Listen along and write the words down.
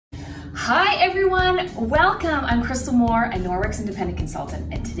Hi everyone, welcome. I'm Crystal Moore, a Norwex independent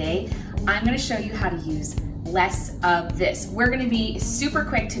consultant, and today I'm going to show you how to use less of this. We're going to be super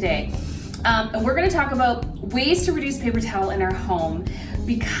quick today. And we're going to talk about ways to reduce paper towel in our home,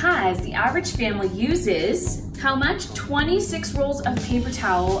 because the average family uses how much? 26 rolls of paper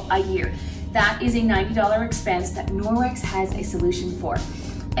towel a year. That is a $90 expense that Norwex has a solution for.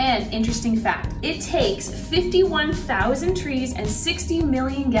 And interesting fact, it takes 51,000 trees and 60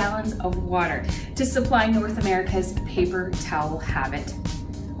 million gallons of water to supply North America's paper towel habit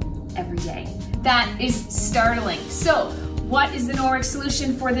every day. That is startling. So what is the Norwex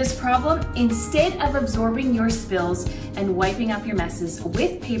solution for this problem? Instead of absorbing your spills and wiping up your messes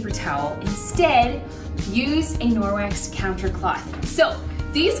with paper towel, instead use a Norwex Counter Cloth. So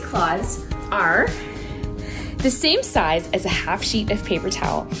these cloths are the same size as a half sheet of paper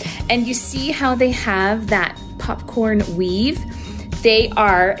towel. And you see how they have that popcorn weave? They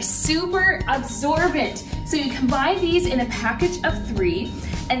are super absorbent. So you can buy these in a package of 3,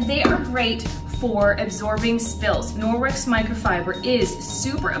 and they are great for absorbing spills. Norwex microfiber is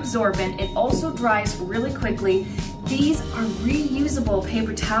super absorbent. It also dries really quickly. These are reusable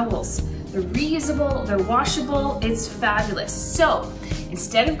paper towels. They're reusable, they're washable, it's fabulous. So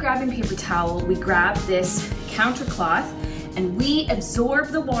instead of grabbing paper towel, we grab this counter cloth and we absorb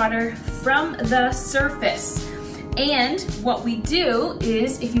the water from the surface. And what we do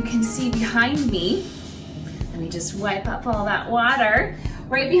is, if you can see behind me, let me just wipe up all that water.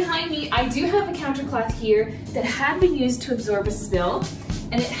 Right behind me, I do have a counter cloth here that had been used to absorb a spill,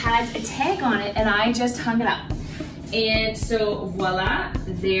 and it has a tag on it, and I just hung it up. And so voila,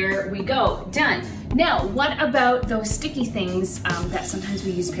 there we go, done. Now, what about those sticky things that sometimes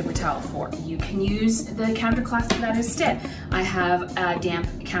we use paper towel for? You can use the counter cloth for that instead. I have a damp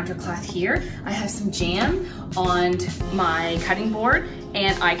counter cloth here. I have some jam on my cutting board,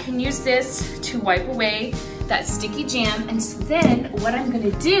 and I can use this to wipe away that sticky jam. And so then what I'm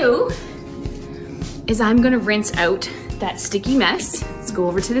gonna do is I'm gonna rinse out that sticky mess. Let's go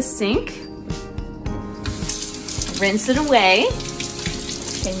over to the sink. Rinse it away.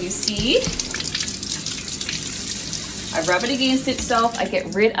 Can you see? I rub it against itself. I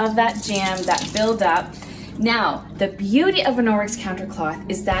get rid of that jam, that buildup. Now, the beauty of a Norwex counter cloth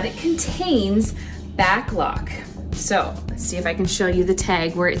is that it contains backlock. So let's see if I can show you the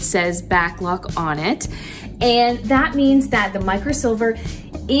tag where it says backlock on it. And that means that the microsilver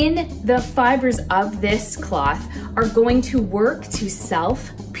in the fibers of this cloth are going to work to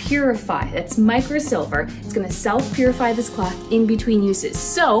self-purify. That's microsilver. It's gonna self-purify this cloth in between uses.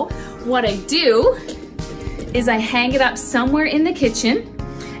 So what I do is I hang it up somewhere in the kitchen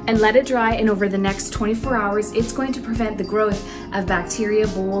and let it dry, and over the next 24 hours, it's going to prevent the growth of bacteria,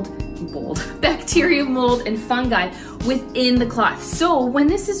 mold, and fungi within the cloth. So when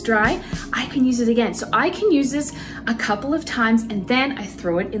this is dry, I can use it again. So I can use this a couple of times, and then I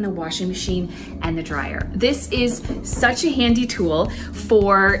throw it in the washing machine and the dryer. This is such a handy tool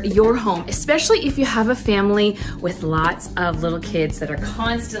for your home, especially if you have a family with lots of little kids that are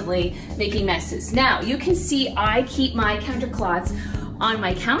constantly making messes. Now, you can see I keep my counter cloths on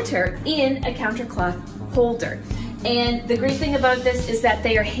my counter in a counter cloth holder. And the great thing about this is that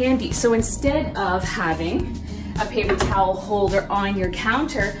they are handy. So instead of having a paper towel holder on your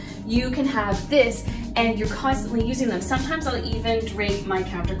counter, you can have this and you're constantly using them. Sometimes I'll even drape my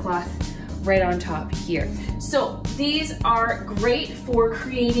counter cloth right on top here. So these are great for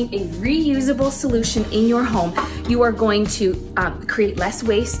creating a reusable solution in your home. You are going to create less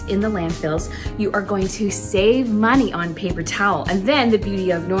waste in the landfills. You are going to save money on paper towel. And then the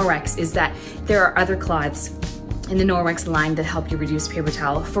beauty of Norwex is that there are other cloths in the Norwex line that help you reduce paper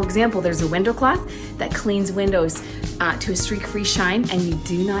towel. For example, there's a window cloth that cleans windows to a streak-free shine, and you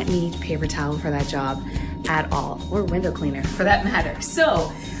do not need paper towel for that job at all, or window cleaner for that matter.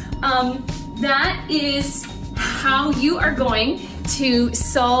 So that is how you are going to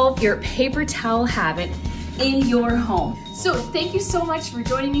solve your paper towel habit in your home. So thank you so much for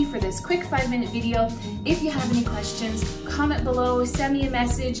joining me for this quick 5-minute video. If you have any questions, comment below, send me a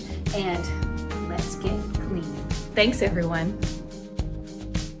message, and let's get cleaning. Thanks everyone.